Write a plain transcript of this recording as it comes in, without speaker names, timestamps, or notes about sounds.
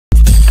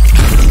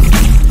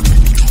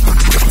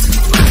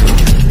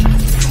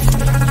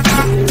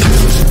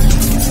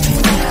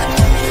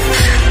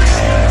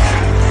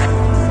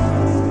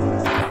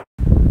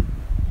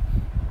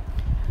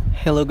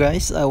Hello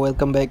guys,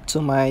 welcome back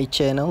to my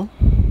channel,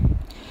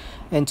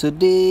 and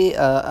today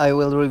I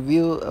will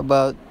review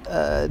about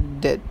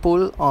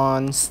Deadpool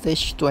on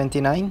stage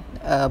 29,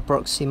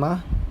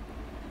 Proxima.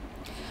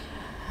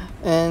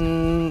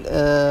 And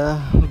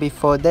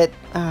before that,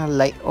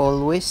 like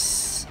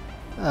always,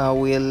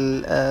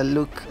 we'll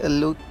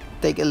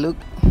take a look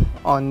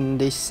on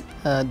this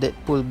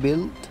Deadpool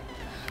build.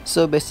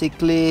 So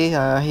basically,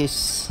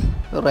 his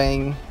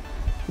rank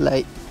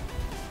like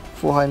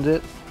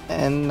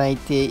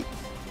 498,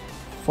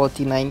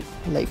 49,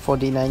 like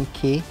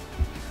 49k.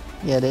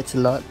 Yeah, that's a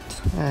lot.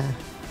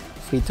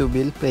 Free to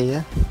build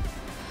player,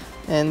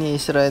 and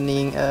he's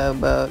running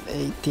about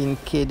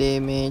 18k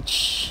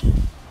damage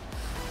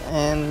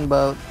and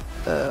about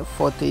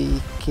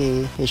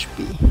 40k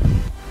HP.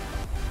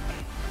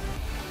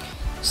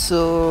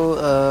 So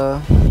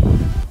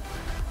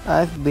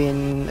I've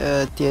been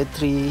tier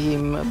 3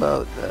 him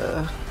about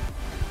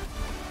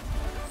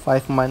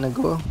 5 months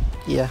ago.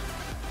 Yeah,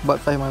 about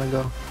 5 months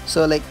ago.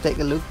 So like,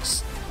 take a look.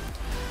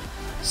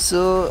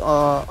 So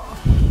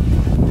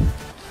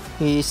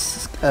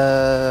his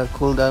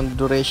cooldown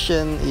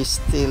duration is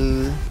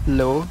still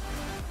low,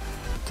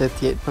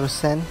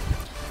 38%,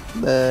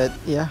 but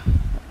yeah,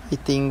 I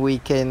think we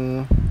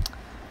can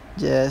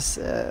just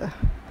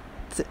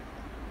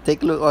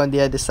take a look on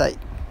the other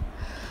side,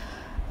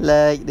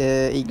 like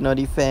the ignore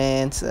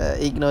defense,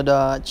 ignore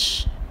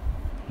dodge.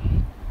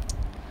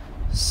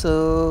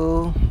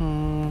 So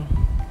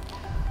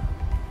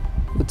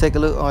we'll take a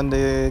look on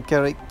the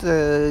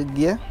character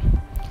gear.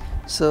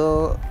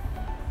 So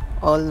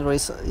all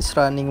race is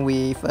running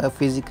with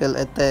physical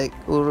attack,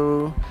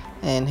 Uru,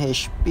 and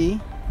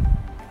HP,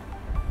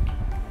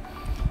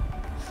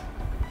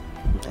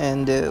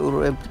 and the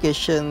Uru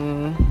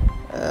application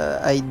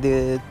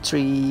either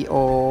 3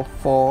 or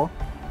 4.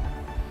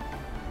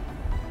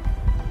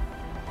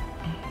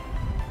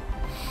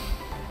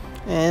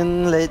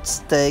 And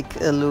let's take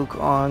a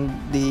look on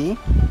the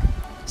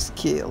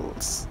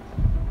skills.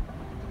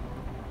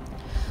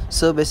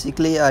 So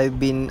basically,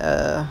 I've been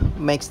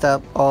maxed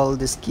up all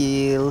the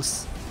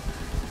skills,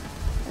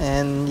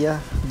 and yeah,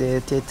 the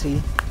tier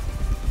 3,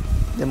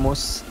 the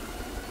most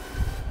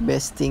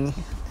best thing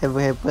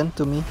ever happened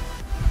to me.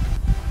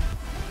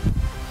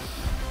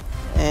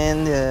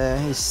 And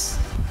his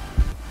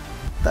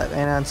type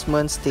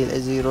enhancement still at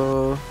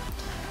 0.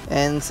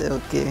 And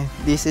okay,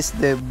 this is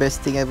the best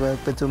thing ever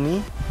happened to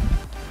me.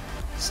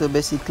 So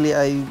basically,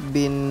 I've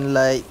been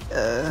like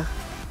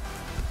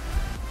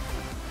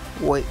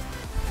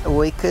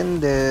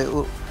awaken the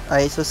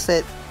ISO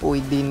set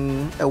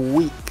within a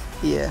week.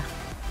 Yeah,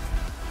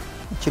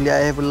 actually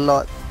I have a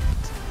lot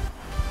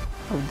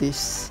of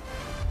this,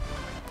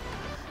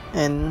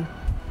 and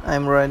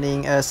I'm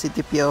running a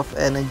CTP of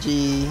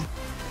energy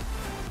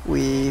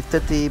with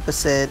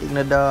 30%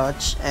 ignore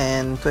dodge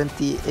and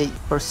 28%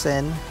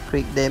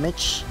 crit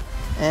damage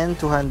and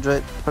 200%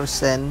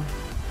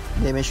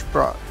 damage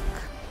proc.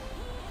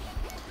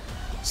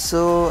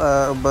 So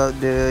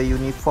about the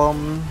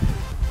uniform,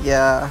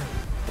 yeah,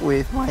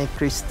 with my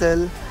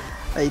crystal,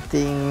 I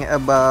think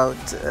about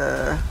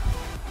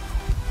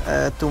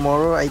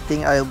tomorrow I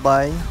think I'll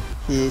buy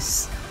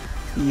his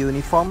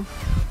uniform,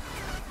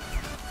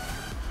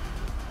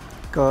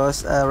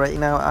 because right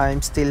now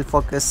I'm still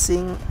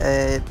focusing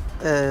at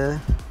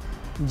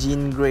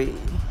Jean Grey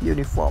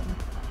uniform.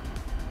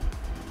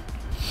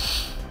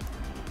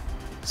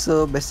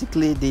 So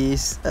basically,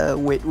 this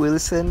Wade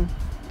Wilson,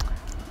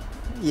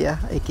 yeah,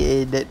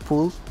 aka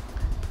Deadpool,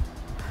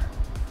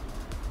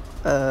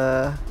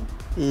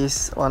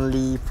 is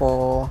only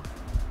for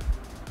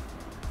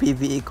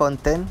PvE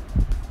content.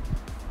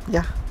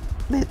 Yeah,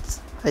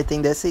 I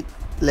think that's it.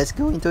 Let's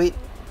go into it.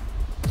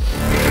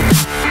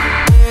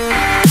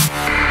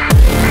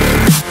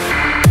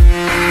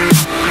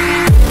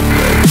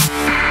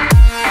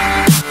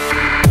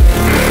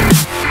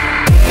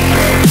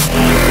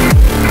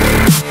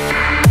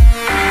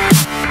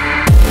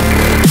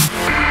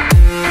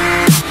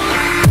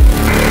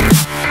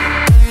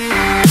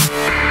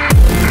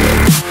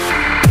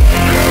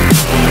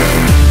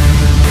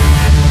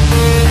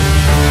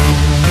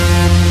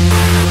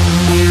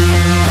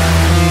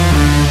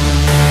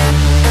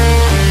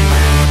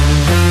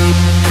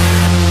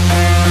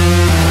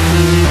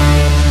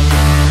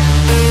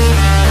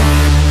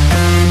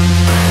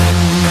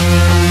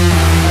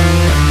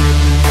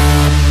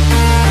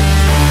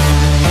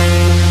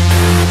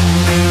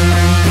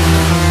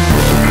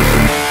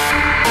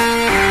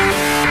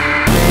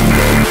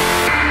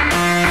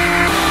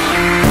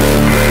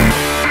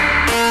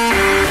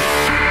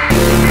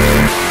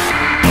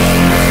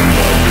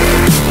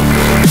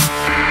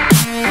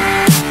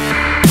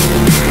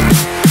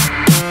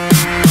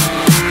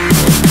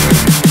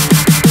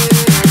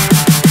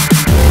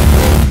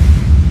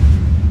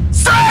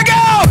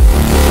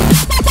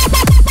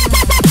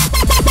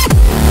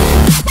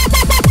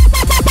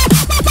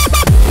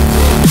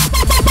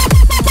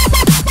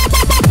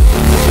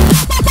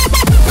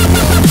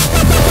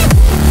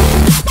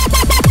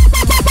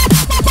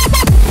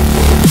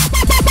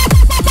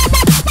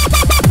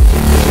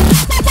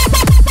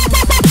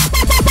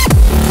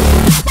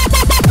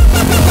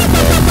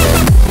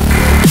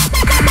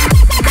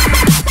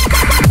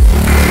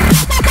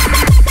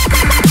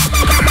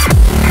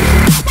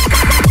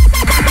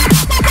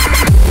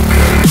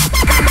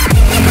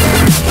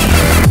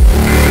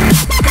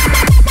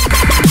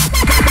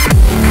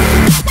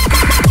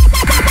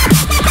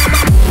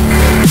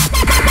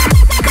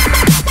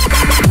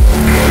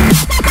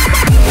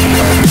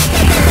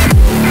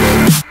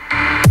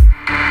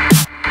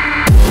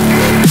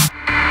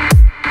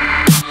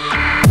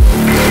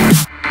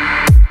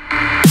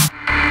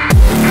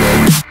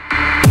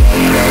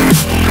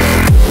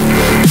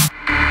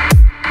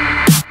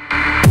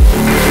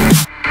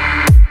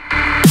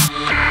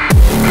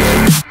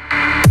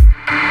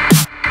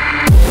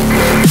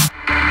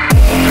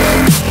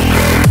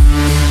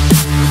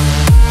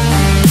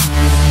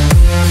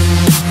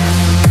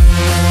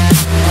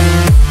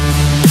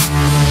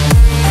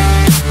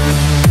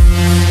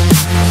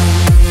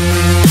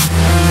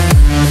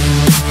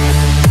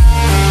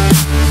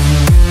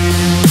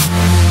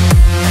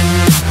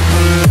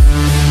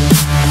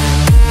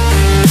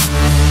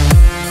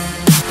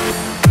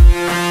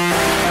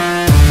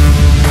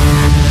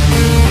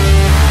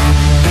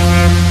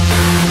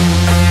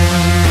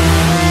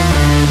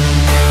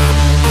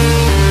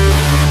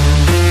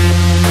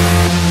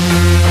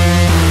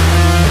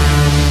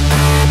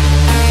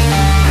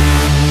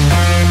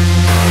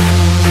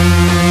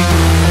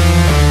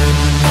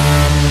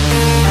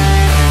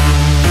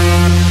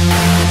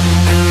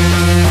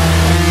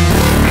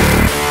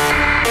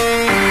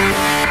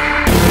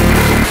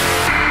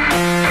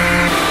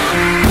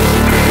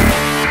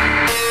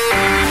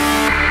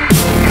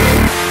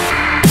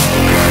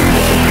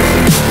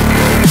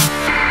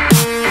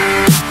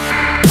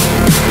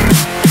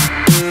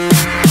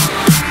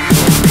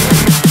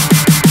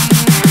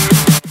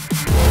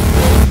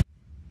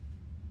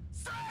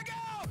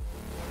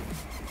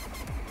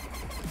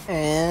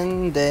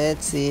 And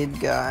that's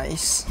it,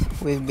 guys.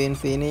 We've been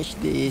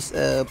finished this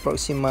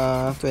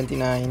Proxima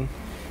 29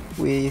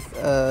 with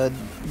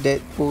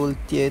Deadpool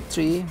tier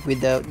 3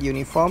 without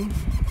uniform.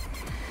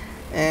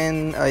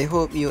 And I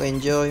hope you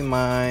enjoy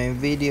my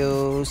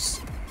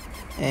videos,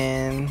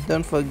 and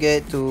don't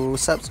forget to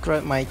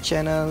subscribe my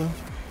channel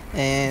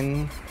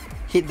and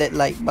hit that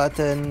like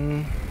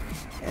button,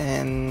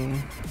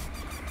 and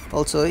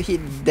also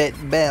hit that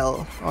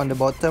bell on the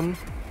bottom.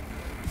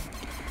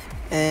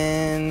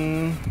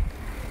 And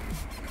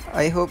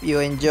I hope you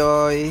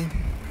enjoy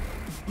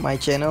my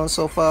channel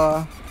so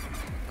far,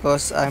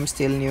 cause I'm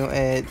still new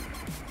at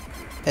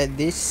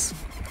this.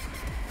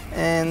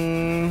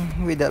 And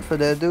without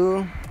further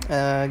ado,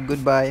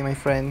 goodbye my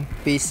friend,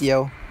 peace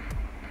yo.